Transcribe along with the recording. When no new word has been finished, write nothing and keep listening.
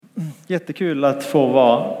Jättekul att få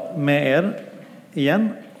vara med er igen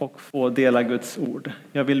och få dela Guds ord.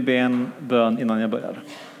 Jag vill be en bön innan jag börjar.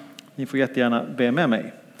 Ni får jättegärna be med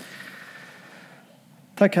mig.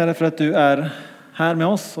 Tack Herre för att du är här med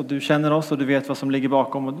oss och du känner oss och du vet vad som ligger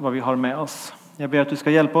bakom och vad vi har med oss. Jag ber att du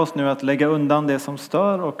ska hjälpa oss nu att lägga undan det som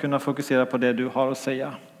stör och kunna fokusera på det du har att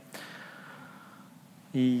säga.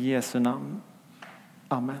 I Jesu namn.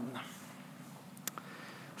 Amen.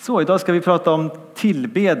 Så idag ska vi prata om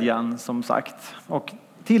tillbedjan som sagt. Och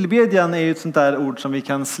tillbedjan är ju ett sånt där ord som vi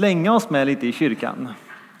kan slänga oss med lite i kyrkan.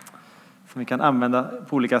 Som vi kan använda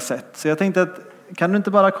på olika sätt. Så jag tänkte att kan du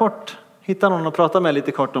inte bara kort hitta någon att prata med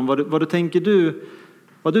lite kort om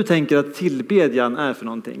vad du tänker att tillbedjan är för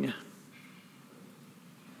någonting.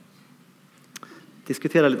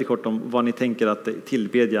 Diskutera lite kort om vad ni tänker att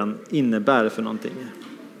tillbedjan innebär för någonting.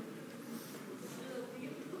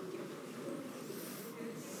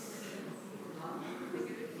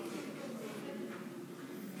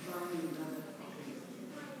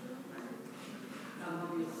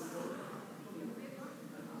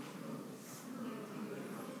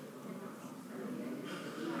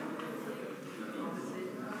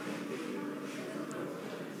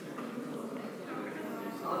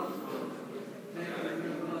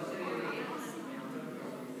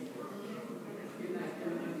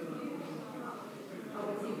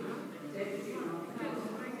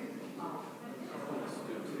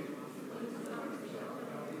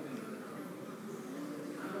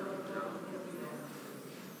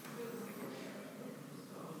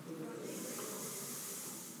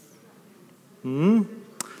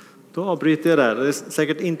 Då avbryter jag där. Det är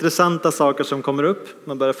säkert intressanta saker som kommer upp.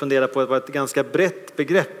 Man börjar fundera på vad ett ganska brett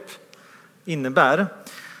begrepp innebär.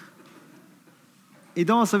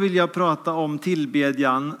 Idag så vill jag prata om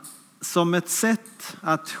tillbedjan som ett sätt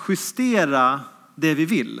att justera det vi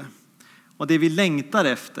vill. Och det vi längtar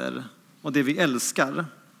efter och det vi älskar.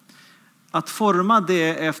 Att forma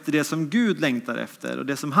det efter det som Gud längtar efter och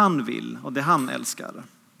det som han vill och det han älskar.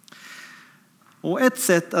 Och ett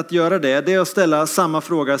sätt att göra det är att ställa samma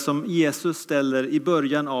fråga som Jesus ställer i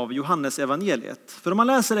början av Johannes evangeliet. För om man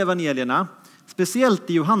läser evangelierna, speciellt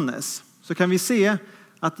i Johannes, så kan vi se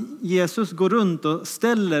att Jesus går runt och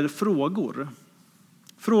ställer frågor.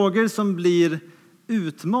 Frågor som blir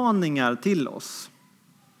utmaningar till oss.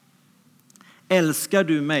 Älskar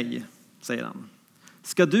du mig? Säger han.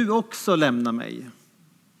 Ska du också lämna mig?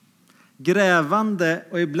 Grävande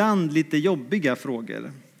och ibland lite jobbiga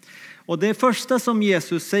frågor. Och det första som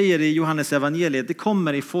Jesus säger i Johannes evangeliet, det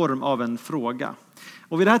kommer i form av en fråga.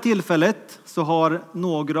 Och vid det här tillfället så har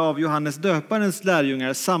några av Johannes döparens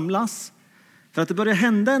lärjungar samlas för att det börjar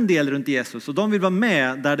hända en del runt Jesus och de vill vara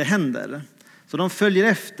med där det händer. Så de följer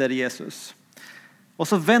efter Jesus. Och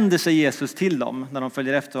så vänder sig Jesus till dem när de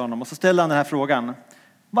följer efter honom och så ställer han den här frågan.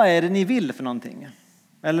 Vad är det ni vill för någonting?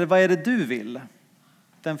 Eller vad är det du vill?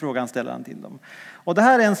 Den frågan ställer han till dem. Och det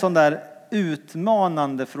här är en sån där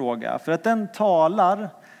utmanande fråga för att den talar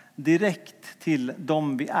direkt till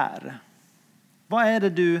dem vi är. Vad är det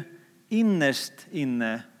du innerst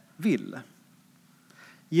inne vill?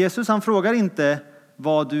 Jesus han frågar inte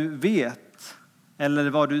vad du vet eller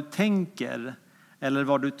vad du tänker eller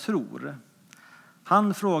vad du tror.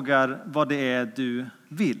 Han frågar vad det är du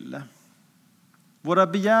vill. Våra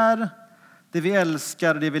begär, det vi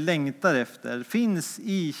älskar, det vi längtar efter finns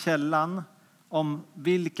i källan om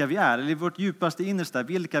vilka vi är, eller i vårt djupaste innersta,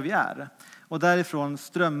 vilka vi är. Och därifrån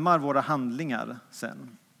strömmar våra handlingar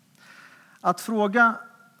sen. Att fråga,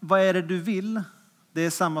 vad är det du vill? Det är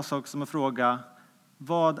samma sak som att fråga,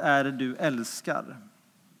 vad är det du älskar?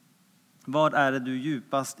 Vad är det du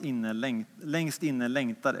längst inne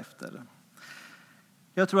längtar efter?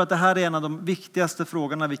 Jag tror att det här är en av de viktigaste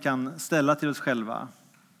frågorna vi kan ställa till oss själva.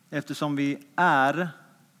 Eftersom vi är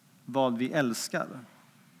vad vi älskar.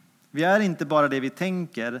 Vi är inte bara det vi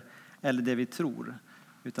tänker eller det vi tror,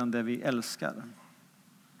 utan det vi älskar.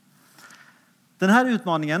 Den här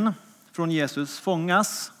utmaningen från Jesus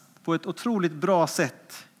fångas på ett otroligt bra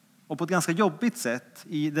sätt och på ett ganska jobbigt sätt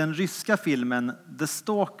i den ryska filmen The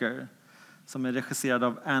Stalker som är regisserad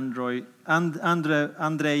av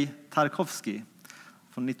Andrei Tarkovsky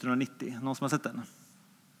från 1990. Någon som har sett den?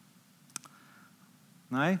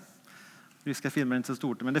 Nej. Ryska filmer är inte så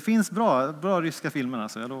stort, men det finns bra ryska filmer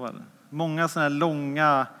alltså, jag lovar. Många sådana här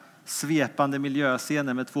långa, svepande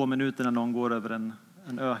miljöscener med 2 minuter när någon går över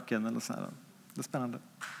en öken eller så här. Det är spännande.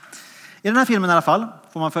 I den här filmen i alla fall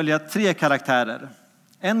får man följa 3 karaktärer.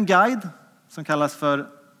 En guide som kallas för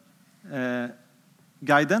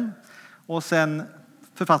guiden och sen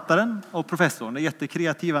författaren och professorn. Det är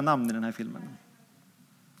jättekreativa namn i den här filmen.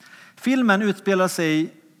 Filmen utspelar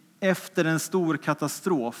sig efter en stor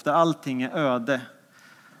katastrof där allting är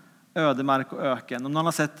ödemark och öken. Om någon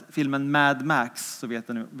har sett filmen Mad Max så vet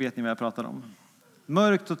ni vad jag pratar om.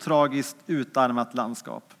 Mörkt och tragiskt utarmat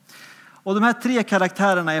landskap. Och de här 3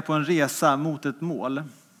 karaktärerna är på en resa mot ett mål.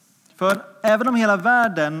 För även om hela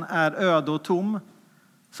världen är öde och tom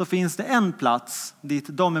så finns det en plats dit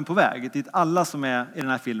de är på väg. Dit alla som är i den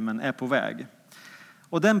här filmen är på väg.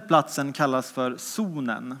 Och den platsen kallas för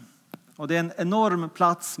zonen. Och det är en enorm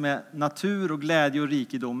plats med natur och glädje och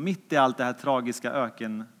rikedom mitt i allt det här tragiska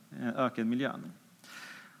ökenmiljön.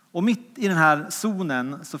 Och mitt i den här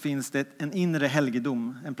zonen så finns det en inre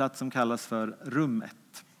helgedom, en plats som kallas för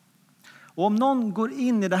rummet. Och om någon går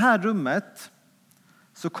in i det här rummet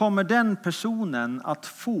så kommer den personen att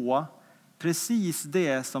få precis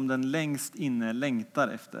det som den innerst inne längtar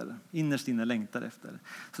efter.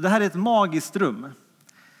 Så det här är ett magiskt rum.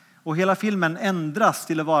 Och hela filmen ändras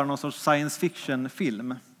till att vara någon sorts science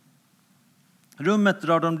fiction-film. Rummet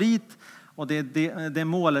drar dem dit och det är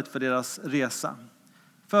målet för deras resa.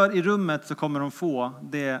 För i rummet så kommer de få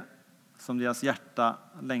det som deras hjärta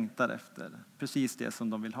längtar efter. Precis det som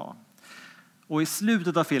de vill ha. Och i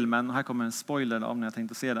slutet av filmen, och här kommer en spoiler om när jag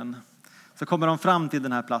tänkte se den, så kommer de fram till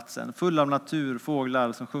den här platsen full av natur,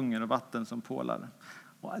 fåglar som sjunger och vatten som pålar.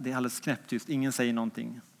 Och det är alldeles knäpptyst, ingen säger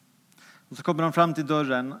någonting. Och så kommer de fram till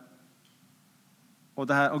dörren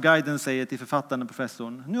och guiden säger till författaren och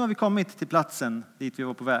professorn: nu har vi kommit till platsen dit vi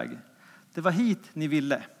var på väg. Det var hit ni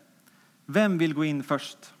ville. Vem vill gå in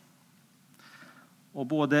först? Och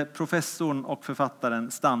både professorn och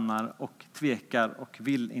författaren stannar och tvekar och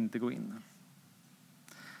vill inte gå in.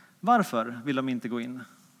 Varför vill de inte gå in?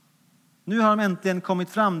 Nu har de äntligen kommit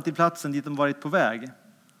fram till platsen dit de varit på väg.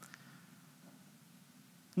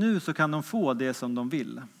 Nu så kan de få det som de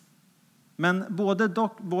vill. Men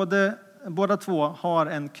båda två har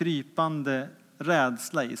en krypande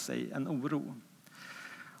rädsla i sig, en oro.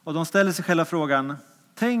 Och de ställer sig själva frågan: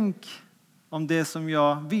 tänk om det som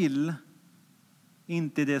jag vill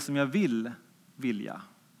inte är det som jag vilja.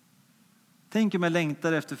 Tänk om jag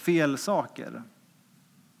längtar efter fel saker.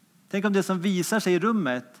 Tänk om det som visar sig i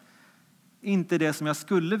rummet inte är det som jag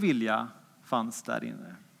skulle vilja fanns där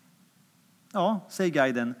inne. Ja, säger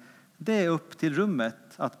guiden, det är upp till rummet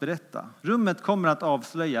att berätta. Rummet kommer att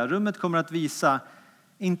avslöja, rummet kommer att visa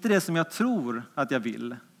inte det som jag tror att jag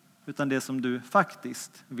vill, utan det som du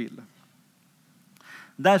faktiskt vill.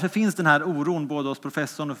 Därför finns den här oron både hos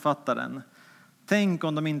professorn och författaren. Tänk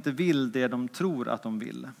om de inte vill det de tror att de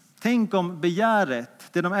vill. Tänk om begäret,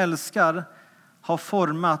 det de älskar, har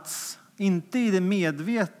formats inte i det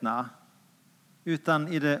medvetna utan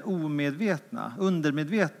i det omedvetna,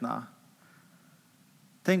 undermedvetna.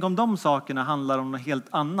 Tänk om de sakerna handlar om något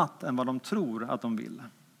helt annat än vad de tror att de vill.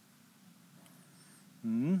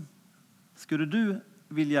 Skulle du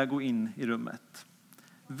vilja gå in i rummet?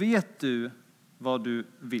 Vet du vad du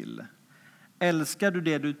vill? Älskar du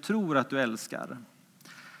det du tror att du älskar?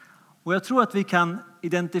 Och jag tror att vi kan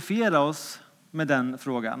identifiera oss med den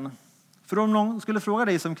frågan. För om någon skulle fråga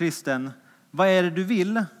dig som kristen, vad är det du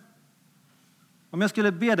vill? Om jag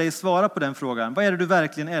skulle be dig svara på den frågan, vad är det du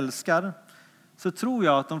verkligen älskar? Så tror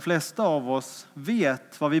jag att de flesta av oss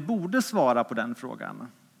vet vad vi borde svara på den frågan.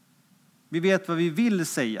 Vi vet vad vi vill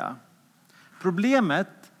säga.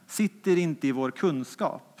 Problemet sitter inte i vår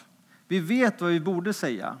kunskap. Vi vet vad vi borde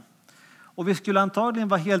säga. Och vi skulle antagligen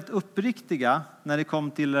vara helt uppriktiga när det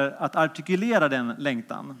kom till att artikulera den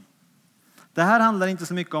längtan. Det här handlar inte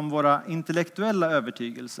så mycket om våra intellektuella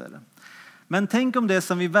övertygelser. Men tänk om det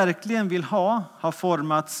som vi verkligen vill ha har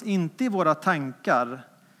formats inte i våra tankar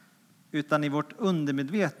utan i vårt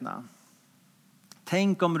undermedvetna.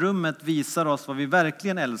 Tänk om rummet visar oss vad vi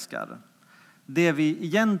verkligen älskar. Det vi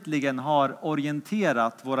egentligen har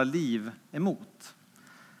orienterat våra liv emot.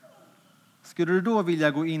 Skulle du då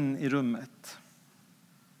vilja gå in i rummet?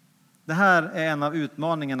 Det här är en av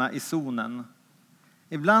utmaningarna i zonen.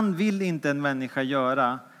 Ibland vill inte en människa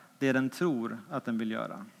göra det den tror att den vill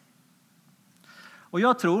göra. Och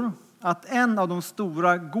jag tror att en av de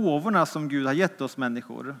stora gåvorna som Gud har gett oss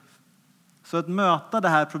människor, så att möta det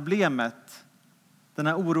här problemet, den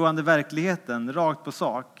här oroande verkligheten rakt på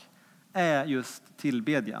sak, är just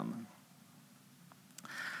tillbedjan.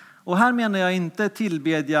 Och här menar jag inte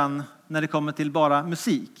tillbedjan när det kommer till bara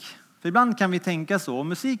musik. För ibland kan vi tänka så.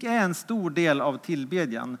 Musik är en stor del av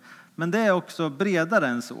tillbedjan, men det är också bredare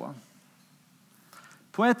än så.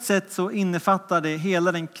 På ett sätt så innefattar det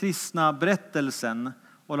hela den kristna berättelsen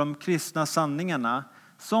och de kristna sanningarna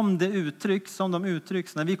som de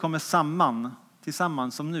uttrycks när vi kommer samman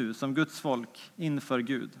tillsammans som nu, som Guds folk inför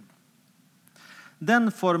Gud.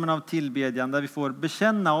 Den formen av tillbedjan där vi får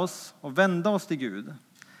bekänna oss och vända oss till Gud,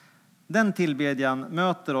 Den tillbedjan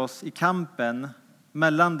möter oss i kampen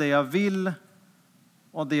mellan det jag vill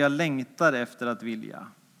och det jag längtar efter att vilja.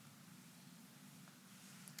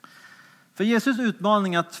 För Jesus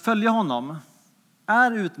utmaning att följa honom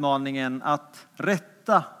är utmaningen att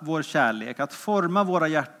rätta vår kärlek, att forma våra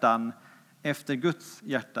hjärtan efter Guds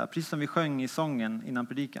hjärta, precis som vi sjöng i sången innan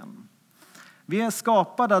predikan. Vi är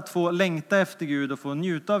skapade att få längta efter Gud och få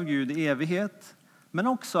njuta av Gud i evighet, men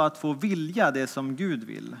också att få vilja det som Gud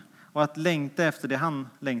vill och att längta efter det han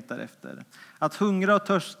längtar efter. Att hungra och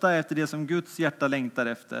törsta efter det som Guds hjärta längtar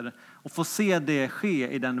efter och få se det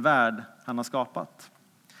ske i den värld han har skapat.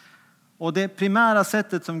 Och det primära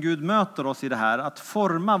sättet som Gud möter oss i det här, att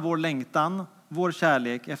forma vår längtan, vår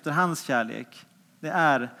kärlek efter hans kärlek, det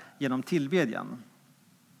är genom tillbedjan.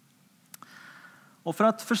 Och för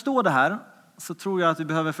att förstå det här så tror jag att vi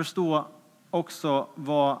behöver förstå också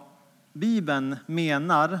vad Bibeln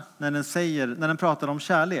menar när den pratar om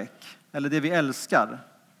kärlek, eller det vi älskar.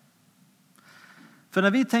 För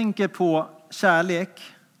när vi tänker på kärlek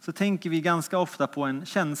så tänker vi ganska ofta på en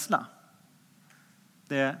känsla.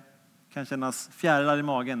 Det kan kännas fjärilar i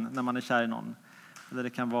magen när man är kär i någon. Eller det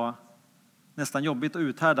kan vara nästan jobbigt att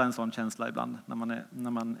uthärda en sån känsla ibland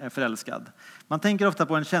när man är förälskad. Man tänker ofta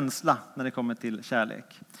på en känsla när det kommer till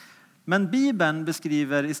kärlek. Men Bibeln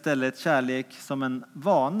beskriver istället kärlek som en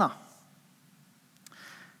vana.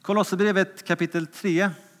 Kolosserbrevet kapitel 3,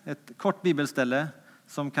 ett kort bibelställe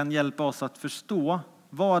som kan hjälpa oss att förstå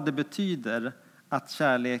vad det betyder att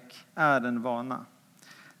kärlek är en vana.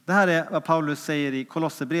 Det här är vad Paulus säger i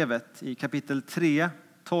Kolosserbrevet i kapitel 3,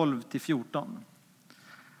 12-14.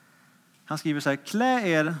 Han skriver så här: klä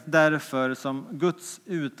er därför som Guds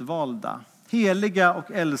utvalda, heliga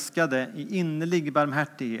och älskade i innerlig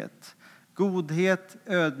barmhärtighet, godhet,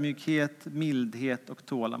 ödmjukhet, mildhet och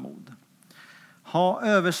tålamod. Ha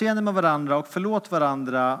överseende med varandra och förlåt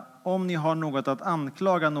varandra om ni har något att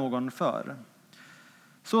anklaga någon för.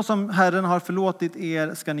 Så som Herren har förlåtit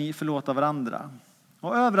er ska ni förlåta varandra.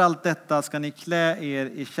 Och överallt detta ska ni klä er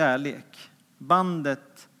i kärlek,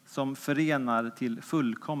 bandet som förenar till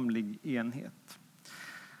fullkomlig enhet.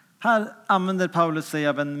 Här använder Paulus sig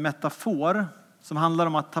av en metafor som handlar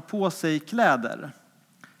om att ta på sig kläder.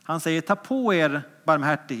 Han säger: ta på er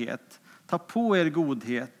barmhärtighet, ta på er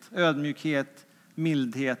godhet, ödmjukhet,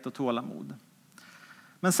 mildhet och tålamod.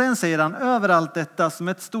 Men sen säger han över allt detta som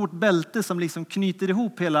ett stort bälte som liksom knyter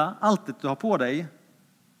ihop hela alltet du har på dig.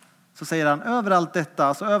 Så säger han över allt detta,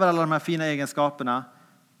 alltså över alla de här fina egenskaperna,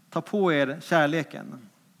 ta på er kärleken.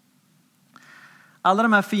 Alla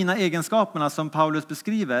de här fina egenskaperna som Paulus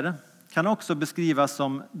beskriver kan också beskrivas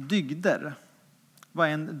som dygder. Vad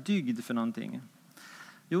är en dygd för någonting?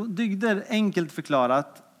 Jo, dygder enkelt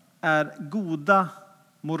förklarat är goda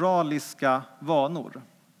moraliska vanor.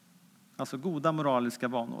 Alltså goda moraliska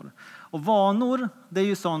vanor. Och vanor, det är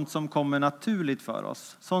ju sånt som kommer naturligt för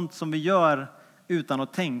oss. Sånt som vi gör utan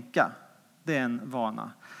att tänka. Det är en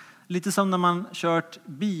vana. Lite som när man kört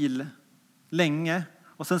bil länge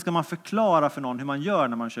och sen ska man förklara för någon hur man gör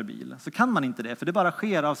när man kör bil. Så kan man inte det, för det bara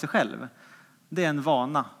sker av sig själv. Det är en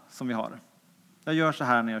vana som vi har. Jag gör så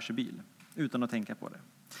här när jag kör bil utan att tänka på det.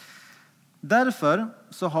 Därför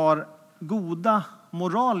så har goda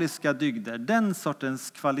moraliska dygder den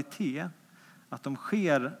sortens kvalitet att de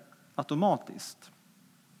sker automatiskt.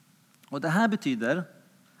 Och det här betyder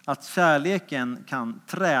att kärleken kan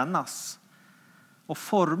tränas och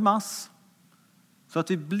formas så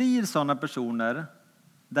att vi blir sådana personer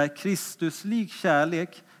där Kristuslik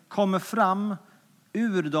kärlek kommer fram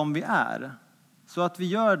ur dem vi är, så att vi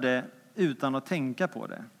gör det utan att tänka på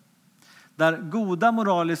det. Där goda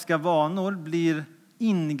moraliska vanor blir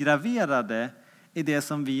ingraverade i det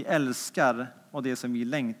som vi älskar och det som vi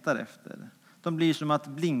längtar efter. De blir som att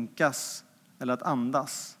blinkas eller att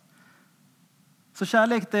andas. Så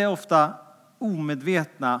kärlek, det är ofta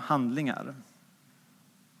omedvetna handlingar.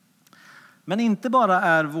 Men inte bara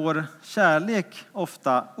är vår kärlek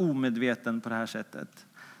ofta omedveten på det här sättet.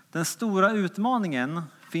 Den stora utmaningen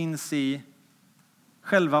finns i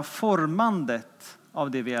själva formandet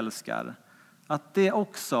av det vi älskar. Att det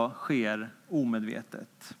också sker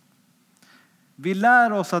omedvetet. Vi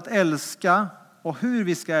lär oss att älska och hur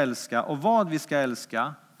vi ska älska och vad vi ska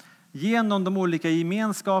älska genom de olika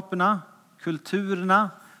gemenskaperna, kulturerna,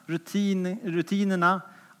 rutinerna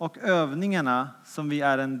och övningarna som vi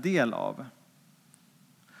är en del av.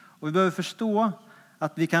 Och vi behöver förstå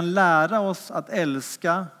att vi kan lära oss att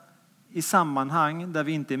älska i sammanhang där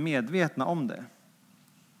vi inte är medvetna om det.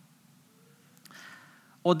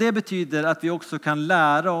 Och det betyder att vi också kan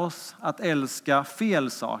lära oss att älska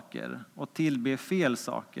fel saker och tillbe fel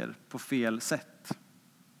saker på fel sätt.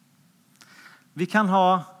 Vi kan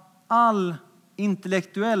ha all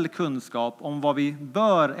intellektuell kunskap om vad vi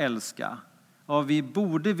bör älska, vad vi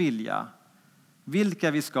borde vilja,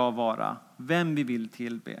 vilka vi ska vara, vem vi vill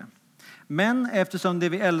tillbe. Men eftersom det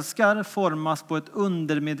vi älskar formas på ett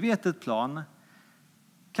undermedvetet plan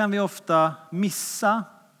kan vi ofta missa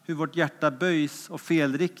hur vårt hjärta böjs och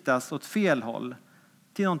felriktas åt fel håll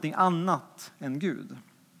till någonting annat än Gud.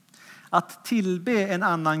 Att tillbe en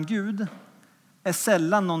annan Gud är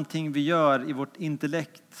sällan någonting vi gör i vårt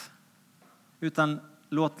intellekt, utan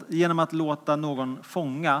genom att låta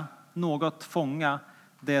något fånga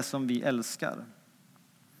det som vi älskar.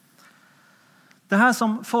 Det här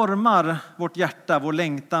som formar vårt hjärta, vår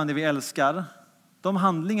längtan, det vi älskar, de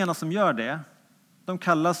handlingarna som gör det, de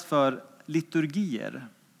kallas för liturgier.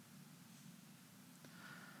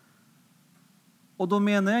 Och då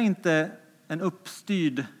menar jag inte en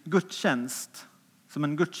uppstyrd gudstjänst som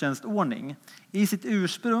en gudstjänstordning. I sitt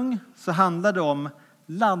ursprung så handlar det om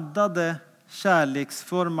laddade,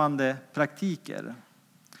 kärleksformande praktiker.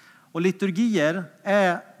 Och liturgier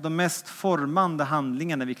är de mest formande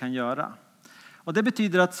handlingarna vi kan göra. Och det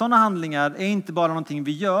betyder att sådana handlingar är inte bara någonting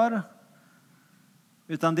vi gör,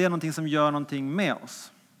 utan det är någonting som gör någonting med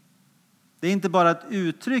oss. Det är inte bara ett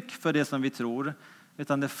uttryck för det som vi tror,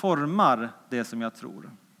 utan det formar det som jag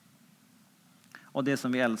tror. Och det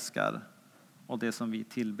som vi älskar och det som vi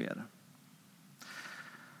tillber.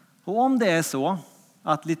 Och om det är så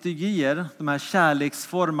att liturgier, de här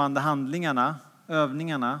kärleksformande handlingarna,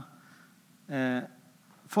 övningarna,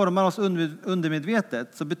 formar oss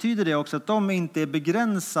undermedvetet, så betyder det också att de inte är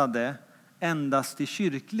begränsade endast till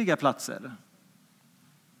kyrkliga platser.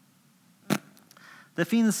 Det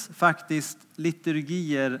finns faktiskt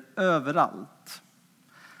liturgier överallt.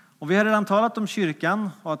 Och vi har redan talat om kyrkan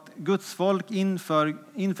och att Guds folk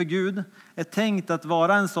inför Gud är tänkt att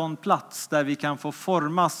vara en sån plats där vi kan få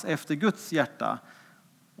formas efter Guds hjärta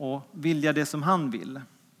och vilja det som han vill.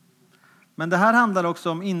 Men det här handlar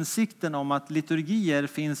också om insikten om att liturgier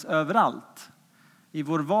finns överallt. I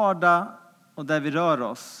vår vardag och där vi rör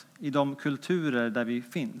oss, i de kulturer där vi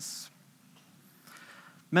finns.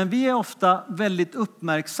 Men vi är ofta väldigt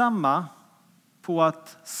uppmärksamma på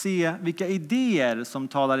att se vilka idéer som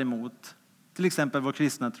talar emot till exempel vår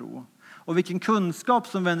kristna tro. Och vilken kunskap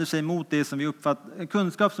som vänder sig emot det som vi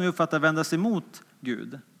uppfattar vänder sig emot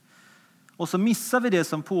Gud. Och så missar vi det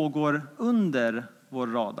som pågår under vår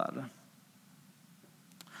radar.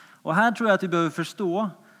 Och här tror jag att vi behöver förstå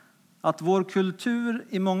att vår kultur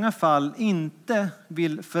i många fall inte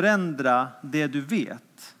vill förändra det du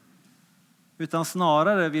vet, utan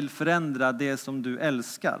snarare vill förändra det som du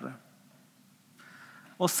älskar.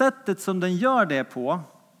 Och sättet som den gör det på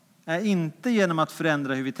är inte genom att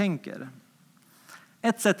förändra hur vi tänker.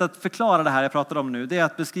 Ett sätt att förklara det här jag pratar om nu, det är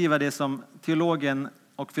att beskriva det som teologen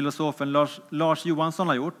och filosofen Lars Johansson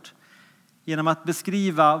har gjort genom att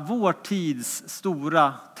beskriva vår tids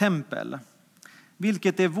stora tempel.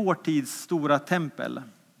 Vilket är vår tids stora tempel?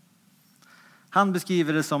 Han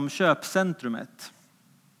beskriver det som köpcentrumet.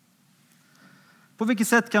 På vilket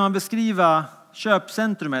sätt kan man beskriva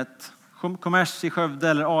köpcentrumet, Kommers i Skövde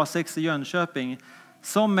eller A6 i Jönköping,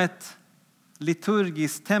 som ett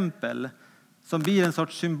liturgiskt tempel som blir en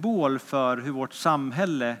sorts symbol för hur vårt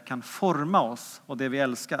samhälle kan forma oss och det vi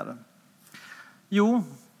älskar? Jo,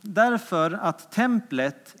 därför att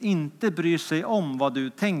templet inte bryr sig om vad du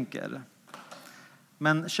tänker.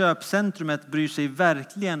 Men köpcentrumet bryr sig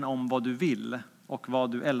verkligen om vad du vill och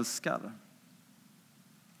vad du älskar.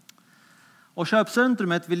 Och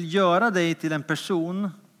köpcentrumet vill göra dig till en person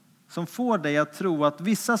som får dig att tro att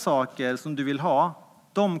vissa saker som du vill ha,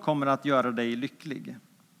 de kommer att göra dig lycklig.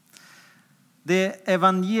 Det är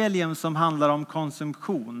evangelium som handlar om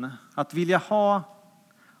konsumtion, att vilja ha.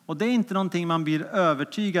 Och det är inte någonting man blir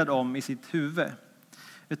övertygad om i sitt huvud.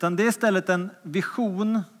 Utan det är istället en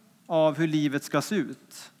vision av hur livet ska se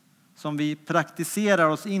ut. Som vi praktiserar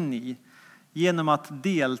oss in i genom att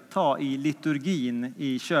delta i liturgin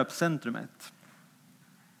i köpcentrumet.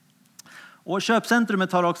 Och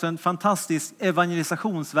köpcentrumet har också en fantastisk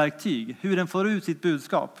evangelisationsverktyg. Hur den får ut sitt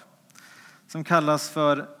budskap. Som kallas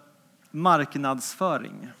för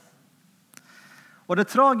marknadsföring. Och det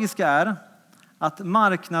tragiska är att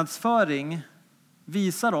marknadsföring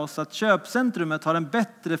visar oss att köpcentrumet har en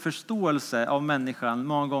bättre förståelse av människan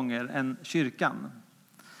många gånger än kyrkan.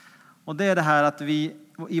 Och det är det här att vi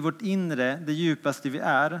i vårt inre, det djupaste vi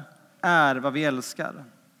är vad vi älskar.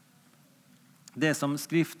 Det som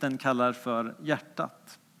skriften kallar för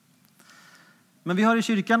hjärtat. Men vi har i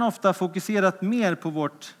kyrkan ofta fokuserat mer på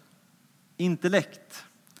vårt intellekt.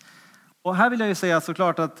 Och här vill jag ju säga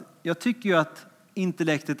såklart att jag tycker ju att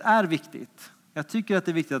intellektet är viktigt. Jag tycker att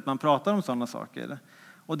det är viktigt att man pratar om sådana saker.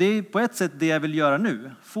 Och det är på ett sätt det jag vill göra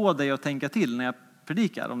nu. Få dig att tänka till när jag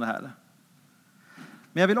predikar om det här.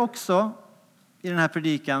 Men jag vill också i den här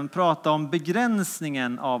predikan prata om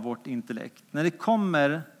begränsningen av vårt intellekt. När det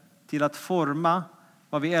kommer till att forma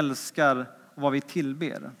vad vi älskar och vad vi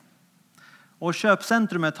tillber. Och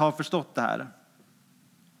köpcentrumet har förstått det här.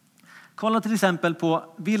 Kolla till exempel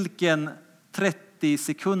på vilken 30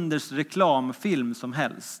 sekunders reklamfilm som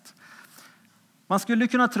helst. Man skulle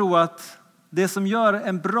kunna tro att det som gör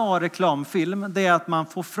en bra reklamfilm, det är att man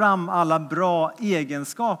får fram alla bra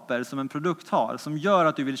egenskaper som en produkt har, som gör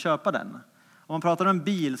att du vill köpa den. Om man pratar om en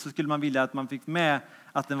bil så skulle man vilja att man fick med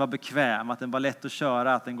att den var bekväm, att den var lätt att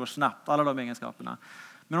köra, att den går snabbt, alla de egenskaperna.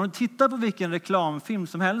 Men om du tittar på vilken reklamfilm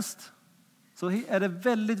som helst så är det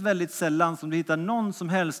väldigt, väldigt sällan som du hittar någon som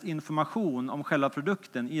helst information om själva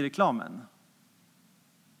produkten i reklamen.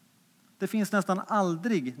 Det finns nästan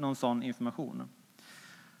aldrig någon sån information.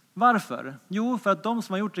 Varför? Jo, för att de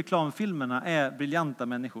som har gjort reklamfilmerna är briljanta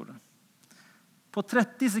människor. På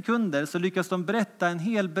 30 sekunder så lyckas de berätta en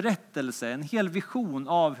hel berättelse, en hel vision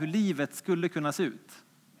av hur livet skulle kunna se ut.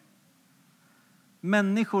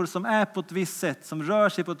 Människor som är på ett visst sätt, som rör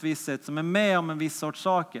sig på ett visst sätt, som är med om en viss sorts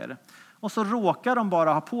saker. Och så råkar de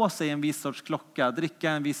bara ha på sig en viss sorts klocka,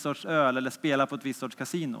 dricka en viss sorts öl eller spela på ett visst sorts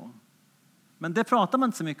kasino. Men det pratar man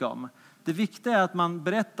inte så mycket om. Det viktiga är att man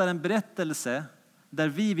berättar en berättelse där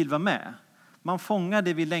vi vill vara med. Man fångar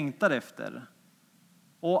det vi längtar efter.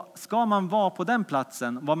 Och ska man vara på den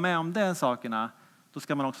platsen, vara med om de sakerna, då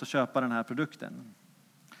ska man också köpa den här produkten.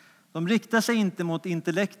 De riktar sig inte mot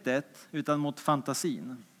intellektet utan mot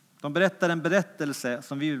fantasin. De berättar en berättelse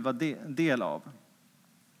som vi vill vara del av.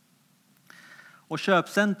 Och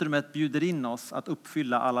köpcentrumet bjuder in oss att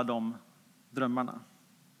uppfylla alla de drömmarna.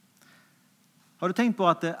 Har du tänkt på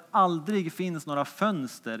att det aldrig finns några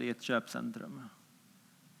fönster i ett köpcentrum?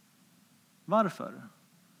 Varför?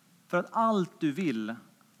 För att allt du vill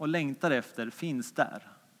och längtar efter finns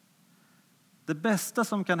där. Det bästa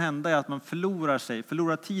som kan hända är att man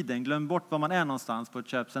förlorar tiden, glömmer bort var man är någonstans på ett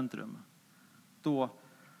köpcentrum. Då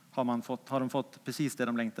har de fått precis det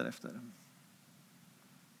de längtar efter.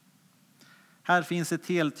 Här finns ett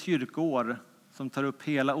helt kyrkoår som tar upp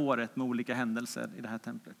hela året med olika händelser i det här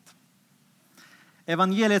templet.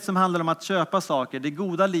 Evangeliet som handlar om att köpa saker, det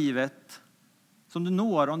goda livet som du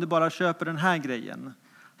når om du bara köper den här grejen,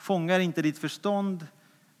 fångar inte ditt förstånd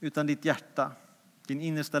utan ditt hjärta, din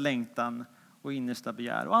innersta längtan och innersta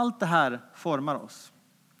begär. Och allt det här formar oss.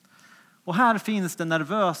 Och här finns det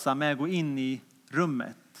nervösa med att gå in i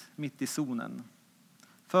rummet, mitt i zonen.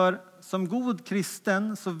 För som god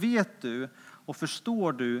kristen så vet du och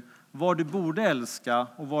förstår du vad du borde älska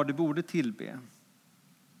och vad du borde tillbe.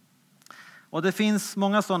 Och det finns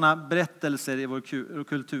många sådana berättelser i vår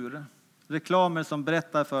kultur. Reklamer som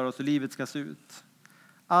berättar för oss hur livet ska se ut.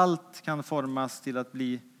 Allt kan formas till att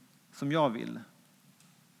bli som jag vill.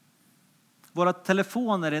 Våra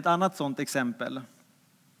telefoner är ett annat sådant exempel.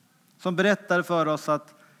 Som berättar för oss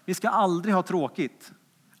att vi ska aldrig ha tråkigt.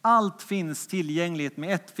 Allt finns tillgängligt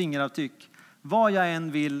med ett fingeravtryck. Vad jag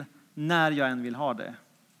än vill, när jag än vill ha det.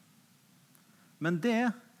 Men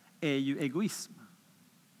det är ju egoism.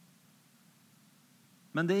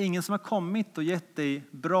 Men det är ingen som har kommit och gett dig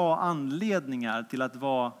bra anledningar till att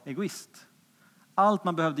vara egoist. Allt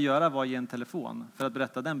man behövde göra var att ge en telefon för att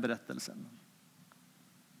berätta den berättelsen.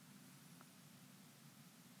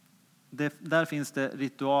 Där finns det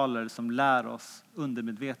ritualer som lär oss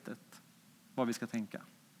undermedvetet vad vi ska tänka.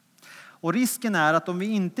 Och risken är att om vi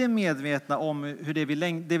inte är medvetna om hur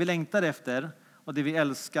det vi längtar efter och det vi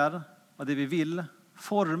älskar och det vi vill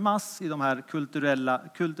formas i de här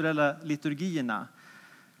kulturella liturgierna,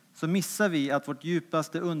 så missar vi att vårt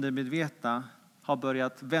djupaste undermedvetna har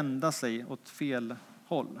börjat vända sig åt fel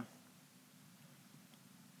håll.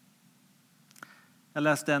 Jag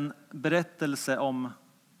läste en berättelse om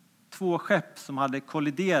 2 skepp som hade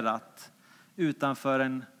kolliderat utanför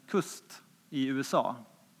en kust i USA.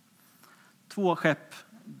 2 skepp,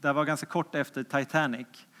 det var ganska kort efter Titanic.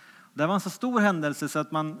 Det var en så stor händelse så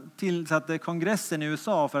att man tillsatte kongressen i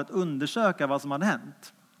USA för att undersöka vad som hade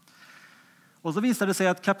hänt. Och så visade det sig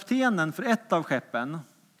att kaptenen för ett av skeppen,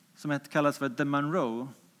 som kallas för The Monroe,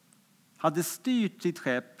 hade styrt sitt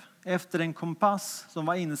skepp efter en kompass som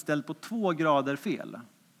var inställd på 2 grader fel.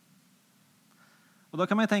 Och då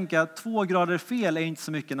kan man tänka att 2 grader fel är inte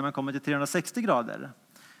så mycket när man kommer till 360 grader.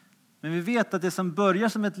 Men vi vet att det som börjar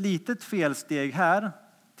som ett litet felsteg här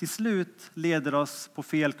till slut leder oss på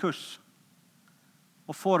fel kurs.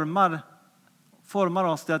 Och formar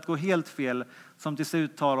oss till att gå helt fel som till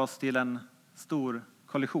slut tar oss till en stor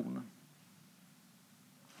kollision.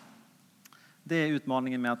 Det är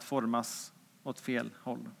utmaningen med att formas åt fel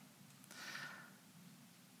håll.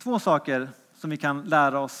 2 saker som vi kan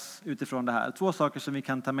lära oss utifrån det här. 2 saker som vi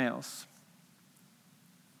kan ta med oss.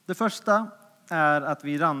 Det första är att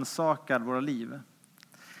vi rannsakar våra liv.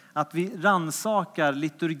 Att vi rannsakar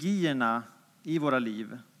liturgierna i våra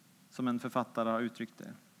liv, som en författare har uttryckt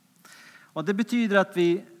det. Och det betyder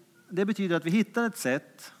att vi hittar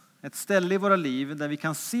ett ställe i våra liv där vi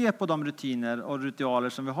kan se på de rutiner och ritualer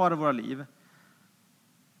som vi har i våra liv.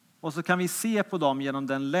 Och så kan vi se på dem genom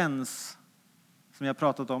den läns som jag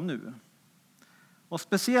pratat om nu. Och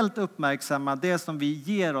speciellt uppmärksamma det som vi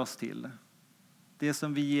ger oss till. Det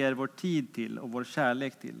som vi ger vår tid till och vår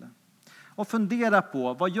kärlek till. Och fundera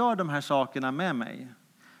på, vad gör de här sakerna med mig?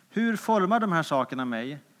 Hur formar de här sakerna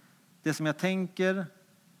mig? Det som jag tänker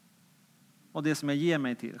och det som jag ger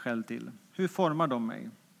mig själv till. Hur formar de mig?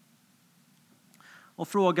 Och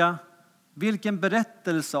fråga, vilken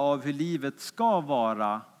berättelse av hur livet ska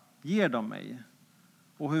vara ger de mig?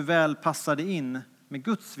 Och hur väl passar det in med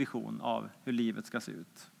Guds vision av hur livet ska se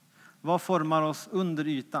ut? Vad formar oss under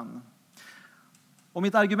ytan? Och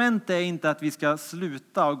mitt argument är inte att vi ska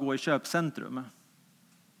sluta och gå i köpcentrum.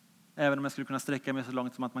 Även om jag skulle kunna sträcka mig så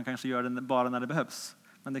långt som att man kanske gör det bara när det behövs.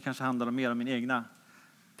 Men det kanske handlar mer om min egna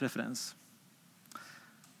preferens.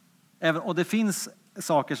 Och det finns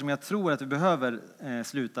saker som jag tror att vi behöver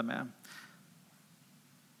sluta med.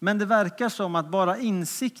 Men det verkar som att bara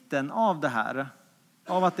insikten av det här,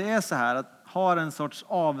 av att det är så här, har en sorts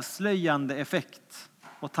avslöjande effekt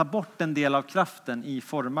och tar bort en del av kraften i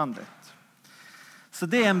formandet. Så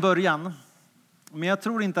det är en början. Men jag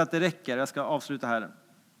tror inte att det räcker. Jag ska avsluta här.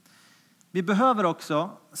 Vi behöver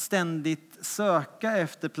också ständigt söka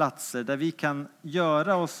efter platser där vi kan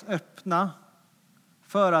göra oss öppna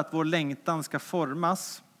för att vår längtan ska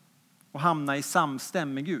formas och hamna i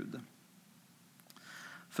samstäm med Gud.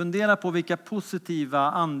 Fundera på vilka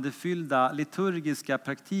positiva, andefyllda, liturgiska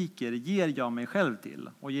praktiker ger jag mig själv till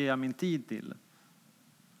och ger jag min tid till.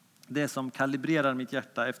 Det som kalibrerar mitt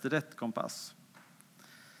hjärta efter rätt kompass.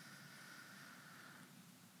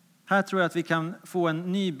 Här tror jag att vi kan få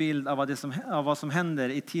en ny bild av vad som händer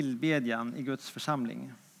i tillbedjan i Guds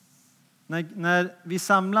församling. När vi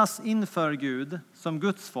samlas inför Gud som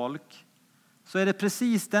Guds folk så är det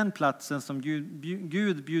precis den platsen som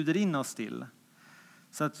Gud bjuder in oss till.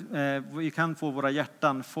 Så att vi kan få våra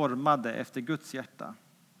hjärtan formade efter Guds hjärta.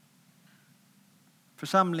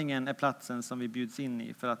 Församlingen är platsen som vi bjuds in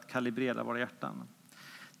i för att kalibrera våra hjärtan.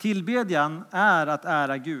 Tillbedjan är att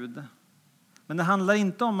ära Gud. Men det handlar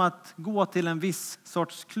inte om att gå till en viss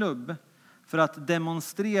sorts klubb för att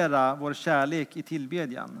demonstrera vår kärlek i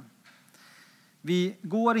tillbedjan. Vi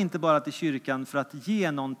går inte bara till kyrkan för att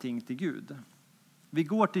ge någonting till Gud. Vi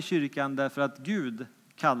går till kyrkan därför att Gud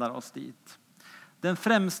kallar oss dit. Den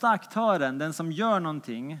främsta aktören, den som gör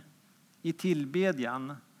någonting i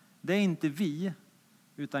tillbedjan, det är inte vi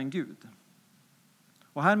utan Gud.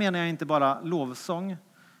 Och här menar jag inte bara lovsång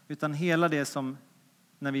utan hela det som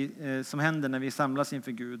händer när vi samlas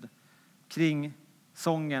inför Gud kring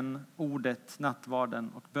sången, ordet, nattvarden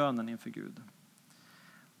och bönen inför Gud.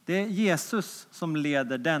 Det är Jesus som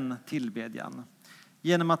leder den tillbedjan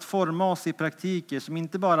genom att forma oss i praktiker som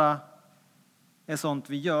inte bara är sånt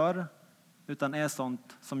vi gör utan är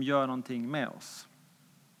sånt som gör någonting med oss.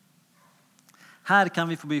 Här kan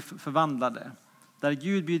vi få bli förvandlade där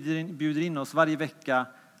Gud bjuder in oss varje vecka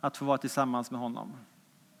att få vara tillsammans med honom.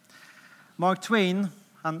 Mark Twain,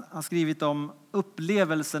 han har skrivit om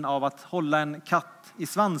upplevelsen av att hålla en katt i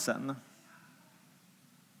svansen.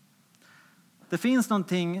 Det finns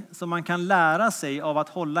någonting som man kan lära sig av att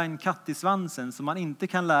hålla en katt i svansen som man inte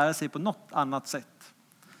kan lära sig på något annat sätt.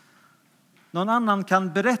 Någon annan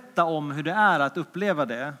kan berätta om hur det är att uppleva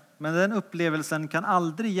det, men den upplevelsen kan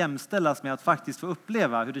aldrig jämställas med att faktiskt få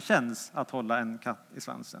uppleva hur det känns att hålla en katt i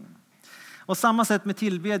svansen. Och samma sätt med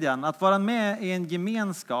tillbedjan, att vara med i en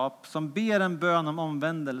gemenskap som ber en bön om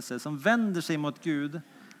omvändelse, som vänder sig mot Gud,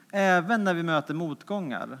 även när vi möter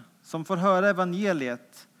motgångar, som får höra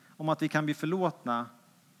evangeliet om att vi kan bli förlåtna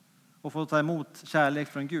och få ta emot kärlek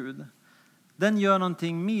från Gud. Den gör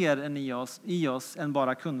någonting mer än i oss än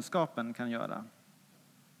bara kunskapen kan göra.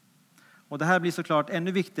 Och det här blir såklart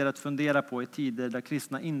ännu viktigare att fundera på i tider där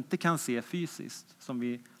kristna inte kan se fysiskt som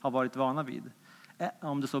vi har varit vana vid.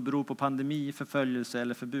 Om det så beror på pandemi, förföljelse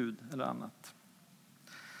eller förbud eller annat.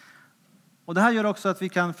 Och det här gör också att vi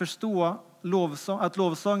kan förstå att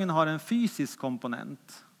lovsången har en fysisk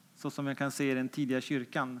komponent. Så som vi kan se i den tidiga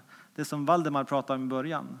kyrkan. Det som Valdemar pratade om i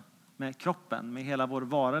början. Med kroppen, med hela vår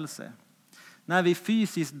varelse. När vi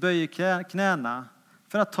fysiskt böjer knäna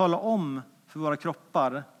för att tala om för våra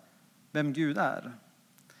kroppar vem Gud är.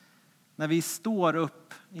 när vi står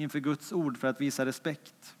upp inför Guds ord för att visa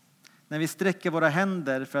respekt. När vi sträcker våra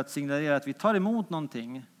händer för att signalera att vi tar emot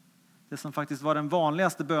någonting. Det som faktiskt var den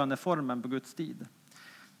vanligaste böneformen på Guds tid.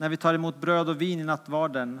 När vi tar emot bröd och vin i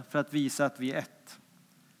nattvarden för att visa att vi är ett.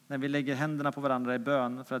 När vi lägger händerna på varandra i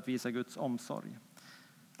bön för att visa Guds omsorg.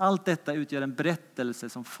 Allt detta utgör en berättelse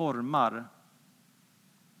som formar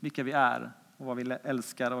vilka vi är och vad vi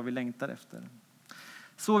älskar och vad vi längtar efter.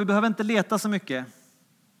 Så vi behöver inte leta så mycket.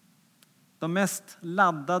 De mest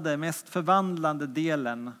laddade, mest förvandlande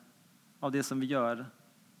delen av det som vi gör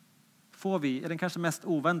får vi i den kanske mest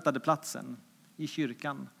oväntade platsen i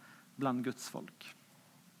kyrkan bland Guds folk.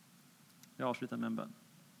 Jag avslutar med en bön.